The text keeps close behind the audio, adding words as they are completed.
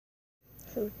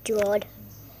Oh God.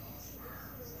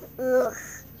 Ugh.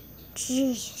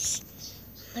 Jesus.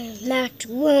 My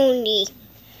macaroni.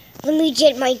 Let me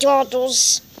get my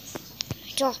doddles.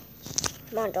 Come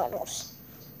on, doddles.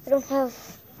 I don't have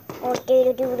all day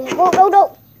to do this. Whoa, no,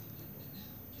 no.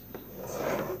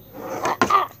 Ah,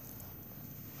 ah.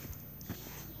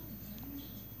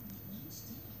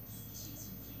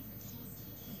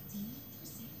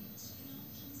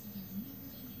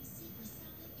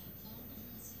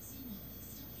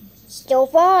 Still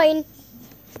fine.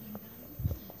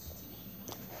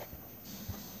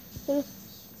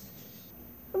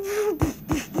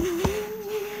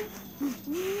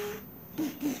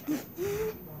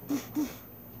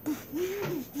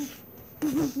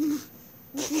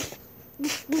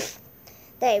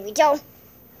 There we go.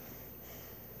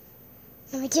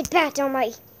 Let me get back on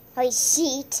my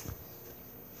seat.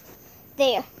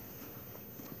 There.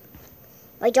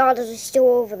 My daughters are still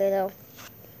over there though.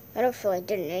 I don't feel like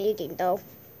doing anything though.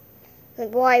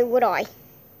 And why would I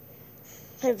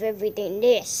have everything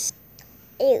this?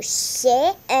 You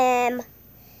say,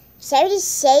 sorry to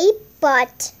say,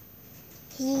 but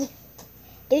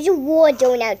there's a war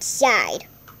going outside.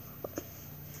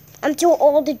 I'm too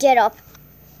old to get up.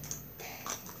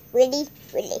 Really?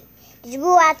 There's a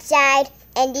war outside,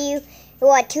 and you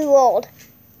are too old.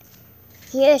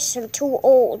 Yes, I'm too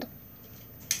old.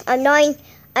 I'm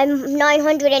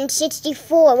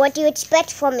 964. What do you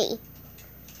expect from me?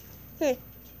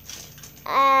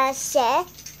 Sir?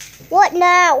 What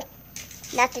now?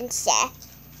 Nothing, sir.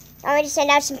 I'm going to send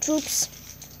out some troops.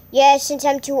 Yes, since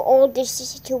I'm too old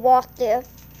to walk there.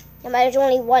 And there's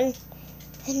only 1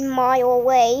 mile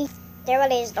away. There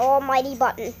it is, the almighty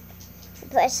button.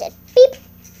 Press it. Beep.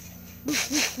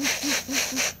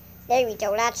 There we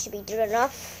go, that should be good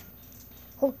enough.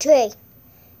 Okay.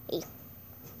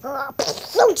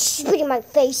 Don't spit in my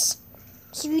face.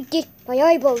 See what you did? My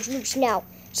eyeball's loose now.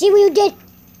 See what you did?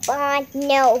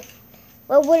 No.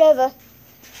 Well, whatever.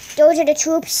 Those are the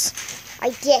troops.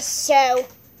 I guess so.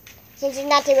 Since there's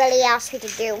nothing really else we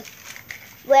could do.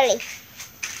 Really.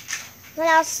 What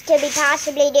else could we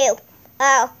possibly do?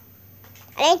 Oh.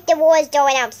 I think the war's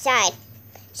going outside.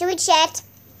 Should we chat?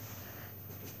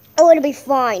 Oh, it'll be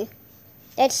fine.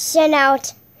 Let's send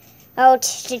out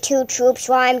the 2 troops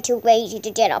while I'm too lazy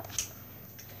to get up.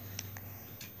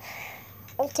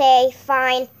 Okay,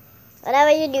 fine.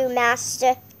 Whatever you do,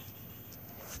 master.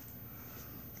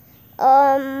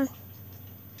 You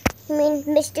mean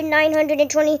Mr.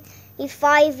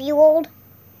 925-year-old?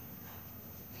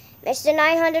 Mr.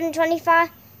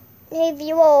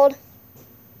 925-year-old.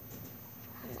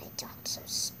 Oh my God, so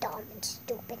dumb and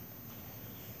stupid.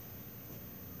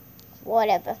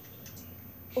 Whatever.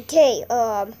 Okay,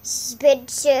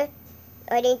 Spencer,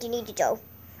 I think you need to go.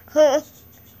 Here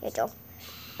you go.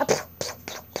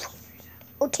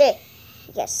 Okay.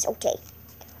 Yes, okay.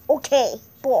 Okay,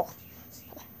 boss.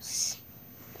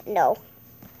 No.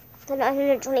 The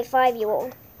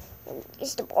 925-year-old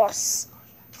is the boss.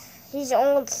 He's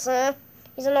old, sir.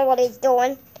 He doesn't know what he's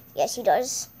doing. Yes, he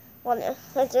does. Well,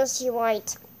 I guess you're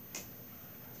right.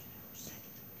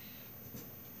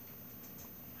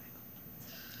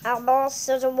 Our boss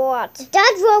does what? That's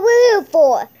what we're here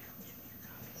for.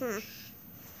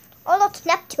 Oh, look,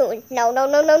 Neptune. No. No.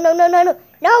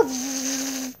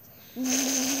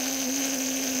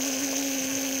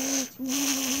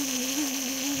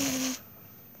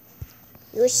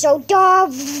 You're so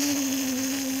dumb.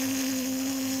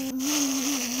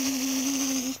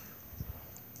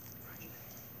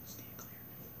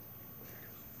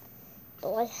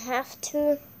 Do I have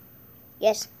to?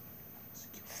 Yes.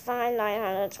 Fine,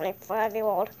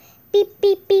 925-year-old. Beep,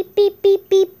 beep, beep, beep, beep,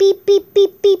 beep, beep, beep,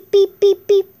 beep, beep, beep, beep,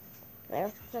 beep.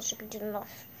 There, that should be good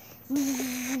enough.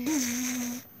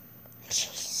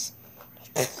 Jeez.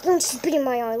 Don't spit in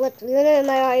my eye. Look at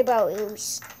my eyebrow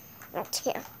loose. Oh,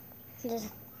 damn.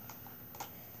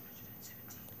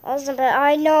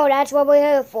 I know, that's what we're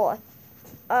here for.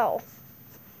 Oh.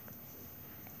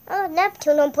 Oh,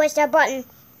 Neptune, don't push that button.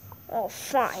 Oh,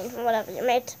 fine. Whatever, you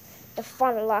made the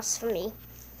fun loss for me.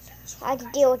 I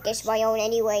can deal with this my own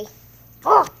anyway.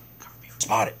 Oh!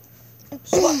 Spot it.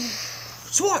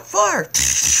 SWAT, fire!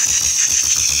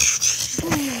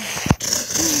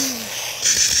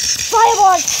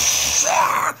 Fireball!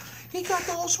 Ah, he got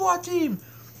the whole SWAT team.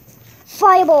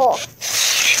 Fireball!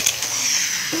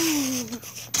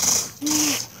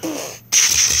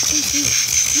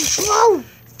 Whoa!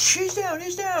 He's down.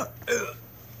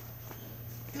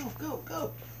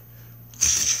 Go.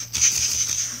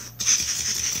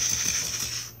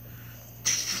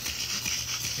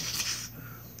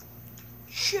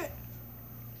 Shit.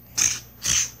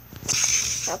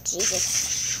 Oh,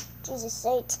 Jesus. Jesus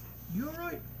sake. You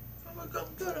alright? I'm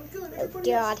good.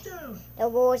 Everybody God. else is down. The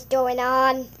war's going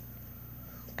on.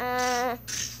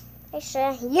 They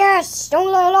say, yes, don't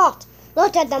let a lot.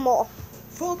 Look at them all.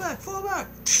 Fall back.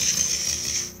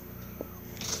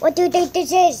 What do you think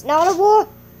this is? Not a war?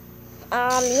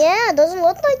 Yeah, it doesn't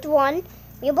look like one.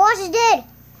 Your boss is dead.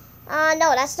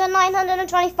 No, that's the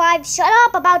 925. Shut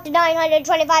up about the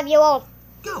 925-year-old.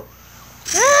 Go.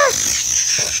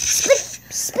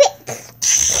 Spit.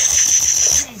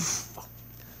 Fuck.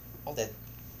 All dead.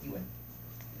 You win.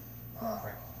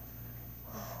 Crap.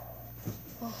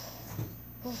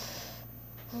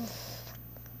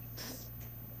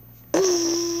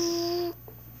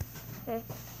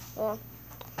 Yeah.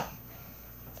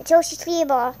 The toasted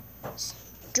fever.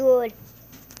 Good.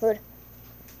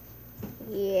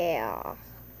 Yeah.